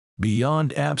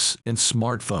beyond apps and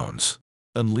smartphones,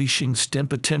 unleashing STEM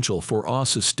potential for a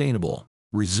sustainable,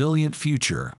 resilient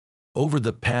future. Over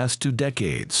the past 2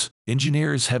 decades,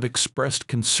 engineers have expressed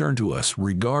concern to us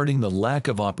regarding the lack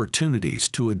of opportunities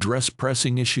to address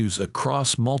pressing issues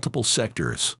across multiple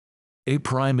sectors. A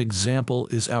prime example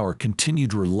is our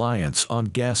continued reliance on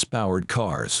gas-powered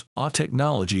cars, a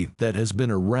technology that has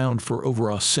been around for over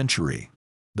a century.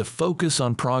 The focus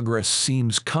on progress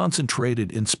seems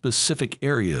concentrated in specific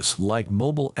areas like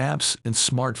mobile apps and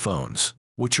smartphones,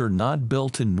 which are not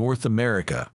built in North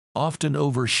America, often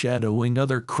overshadowing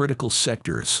other critical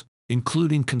sectors,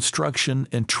 including construction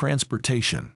and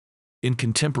transportation. In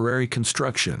contemporary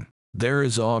construction, there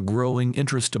is a growing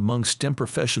interest among STEM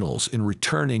professionals in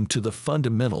returning to the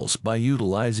fundamentals by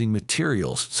utilizing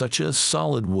materials such as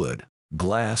solid wood,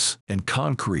 glass, and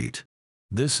concrete.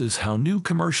 This is how new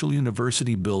commercial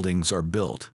university buildings are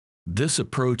built. This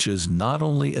approach is not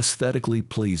only aesthetically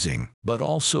pleasing, but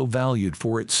also valued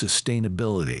for its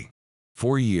sustainability.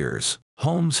 For years,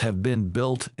 homes have been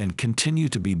built and continue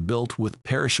to be built with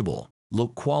perishable,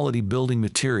 low-quality building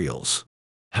materials.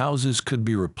 Houses could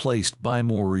be replaced by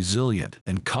more resilient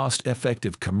and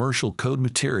cost-effective commercial code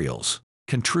materials,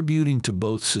 contributing to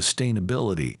both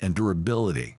sustainability and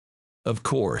durability. Of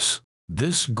course,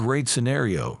 this great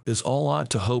scenario is all ought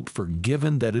to hope for,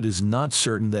 given that it is not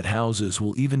certain that houses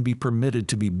will even be permitted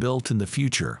to be built in the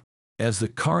future, as the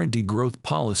current degrowth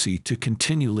policy to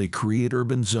continually create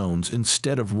urban zones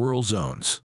instead of rural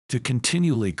zones, to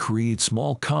continually create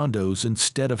small condos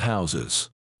instead of houses.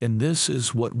 And this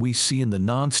is what we see in the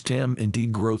non-STEM and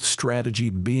degrowth strategy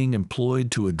being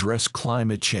employed to address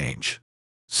climate change.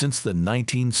 Since the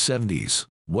 1970s,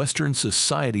 Western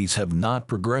societies have not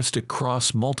progressed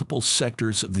across multiple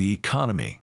sectors of the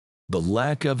economy. The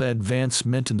lack of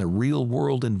advancement in the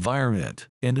real-world environment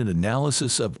and an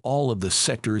analysis of all of the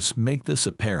sectors make this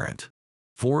apparent.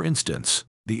 For instance,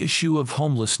 the issue of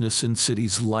homelessness in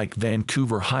cities like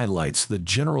Vancouver highlights the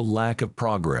general lack of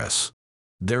progress.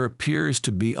 There appears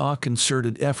to be a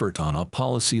concerted effort on a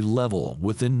policy level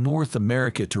within North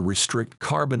America to restrict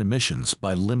carbon emissions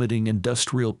by limiting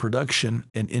industrial production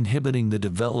and inhibiting the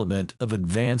development of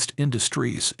advanced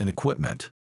industries and equipment.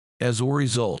 As a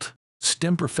result,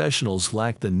 STEM professionals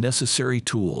lack the necessary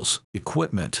tools,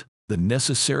 equipment, the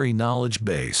necessary knowledge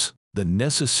base, the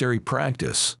necessary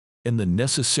practice, and the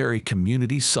necessary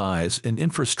community size and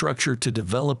infrastructure to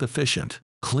develop efficient,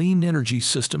 clean energy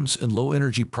systems and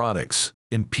low-energy products,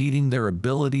 impeding their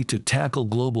ability to tackle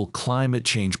global climate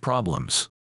change problems.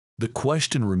 The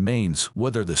question remains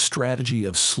whether the strategy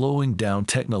of slowing down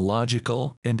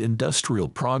technological and industrial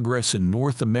progress in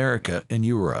North America and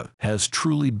Europe has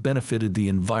truly benefited the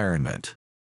environment.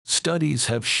 Studies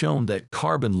have shown that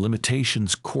carbon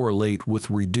limitations correlate with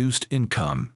reduced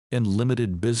income and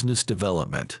limited business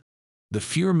development. The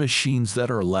fewer machines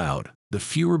that are allowed, the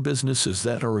fewer businesses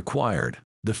that are required,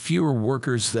 the fewer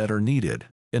workers that are needed,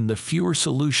 and the fewer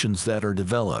solutions that are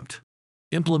developed.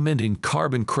 Implementing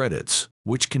carbon credits,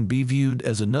 which can be viewed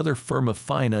as another form of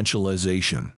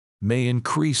financialization, may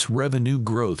increase revenue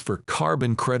growth for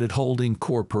carbon credit holding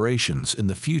corporations in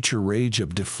the future age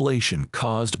of deflation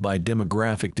caused by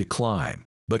demographic decline,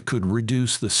 but could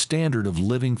reduce the standard of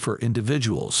living for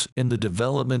individuals and the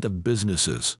development of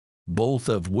businesses, both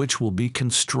of which will be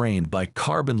constrained by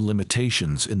carbon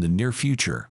limitations in the near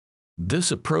future.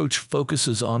 This approach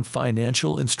focuses on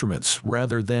financial instruments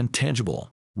rather than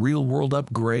tangible, real-world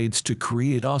upgrades to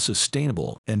create a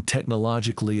sustainable and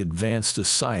technologically advanced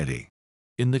society.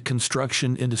 In the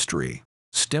construction industry,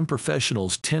 STEM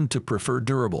professionals tend to prefer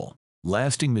durable,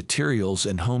 lasting materials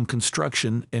in home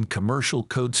construction and commercial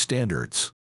code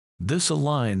standards. This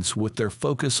aligns with their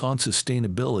focus on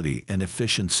sustainability and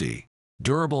efficiency.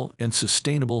 Durable and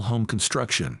sustainable home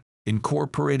construction,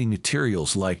 incorporating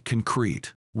materials like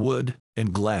concrete, wood,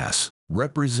 and glass,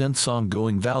 represents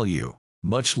ongoing value,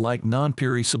 much like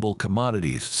non-perishable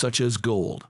commodities such as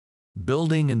gold.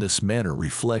 Building in this manner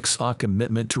reflects a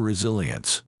commitment to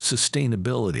resilience,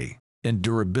 sustainability, and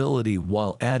durability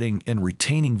while adding and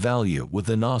retaining value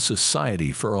within a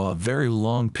society for a very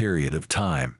long period of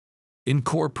time.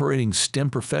 Incorporating STEM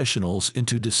professionals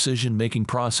into decision-making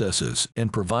processes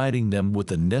and providing them with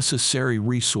the necessary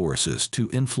resources to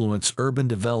influence urban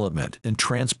development and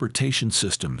transportation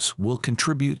systems will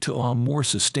contribute to a more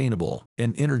sustainable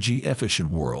and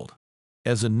energy-efficient world.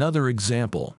 As another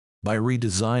example, by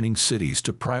redesigning cities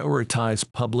to prioritize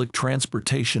public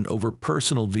transportation over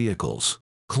personal vehicles,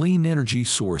 clean energy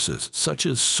sources such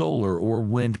as solar or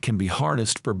wind can be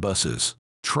harnessed for buses,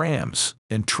 trams,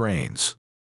 and trains.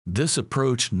 This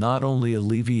approach not only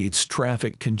alleviates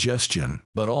traffic congestion,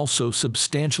 but also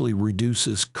substantially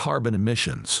reduces carbon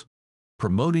emissions,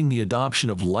 promoting the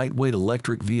adoption of lightweight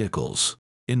electric vehicles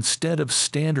instead of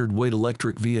standard weight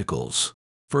electric vehicles,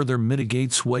 further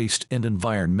mitigates waste and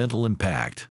environmental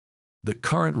impact. The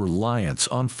current reliance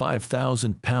on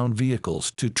 5,000-pound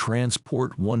vehicles to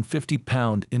transport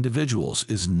 150-pound individuals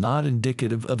is not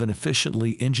indicative of an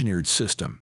efficiently engineered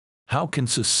system. How can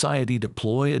society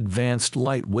deploy advanced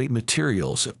lightweight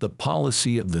materials if the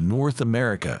policy of the North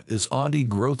America is a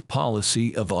degrowth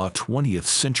policy of a 20th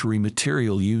century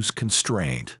material use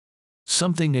constraint?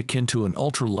 Something akin to an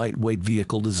ultra-lightweight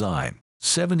vehicle design,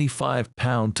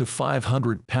 75-pound to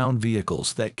 500-pound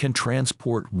vehicles that can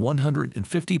transport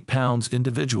 150 pounds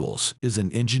individuals is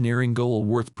an engineering goal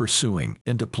worth pursuing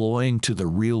and deploying to the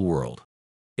real world.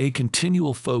 A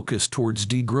continual focus towards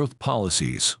degrowth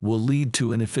policies will lead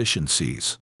to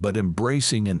inefficiencies, but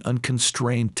embracing an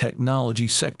unconstrained technology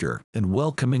sector and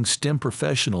welcoming STEM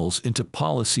professionals into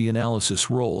policy analysis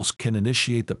roles can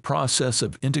initiate the process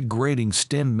of integrating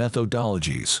STEM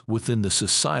methodologies within the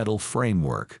societal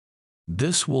framework.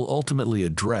 This will ultimately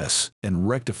address and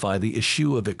rectify the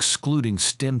issue of excluding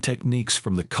STEM techniques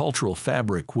from the cultural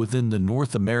fabric within the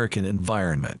North American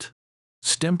environment.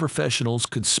 STEM professionals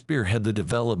could spearhead the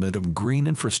development of green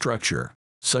infrastructure,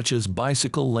 such as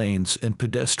bicycle lanes and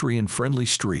pedestrian-friendly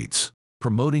streets,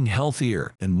 promoting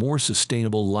healthier and more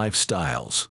sustainable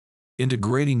lifestyles.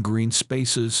 Integrating green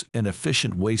spaces and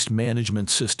efficient waste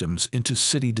management systems into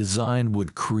city design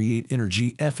would create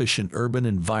energy-efficient urban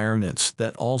environments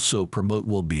that also promote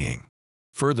well-being.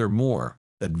 Furthermore,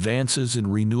 advances in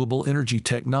renewable energy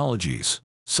technologies,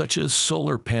 such as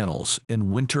solar panels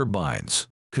and wind turbines,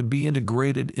 could be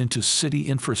integrated into city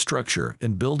infrastructure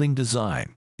and building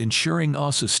design, ensuring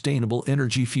a sustainable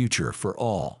energy future for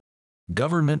all.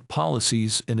 Government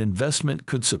policies and investment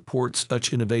could support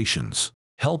such innovations,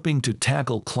 helping to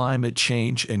tackle climate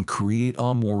change and create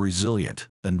a more resilient,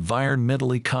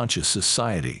 environmentally conscious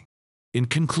society. In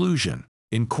conclusion,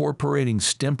 incorporating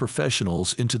STEM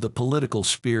professionals into the political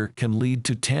sphere can lead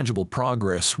to tangible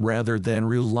progress rather than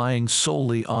relying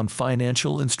solely on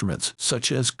financial instruments such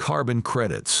as carbon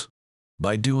credits.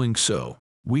 By doing so,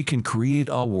 we can create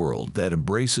a world that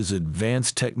embraces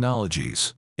advanced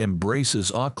technologies, embraces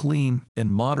a clean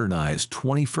and modernized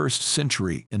 21st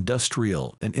century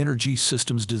industrial and energy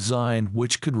systems design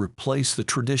which could replace the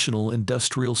traditional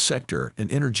industrial sector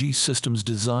and energy systems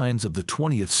designs of the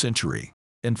 20th century,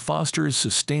 and fosters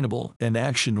sustainable and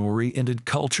action-oriented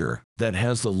culture that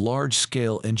has the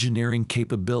large-scale engineering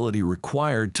capability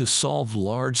required to solve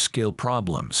large-scale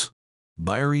problems.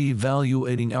 By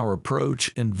re-evaluating our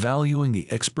approach and valuing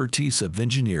the expertise of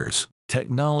engineers,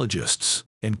 technologists,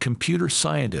 and computer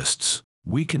scientists,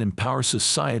 we can empower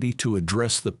society to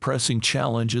address the pressing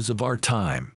challenges of our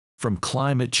time, from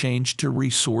climate change to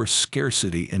resource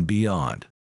scarcity and beyond.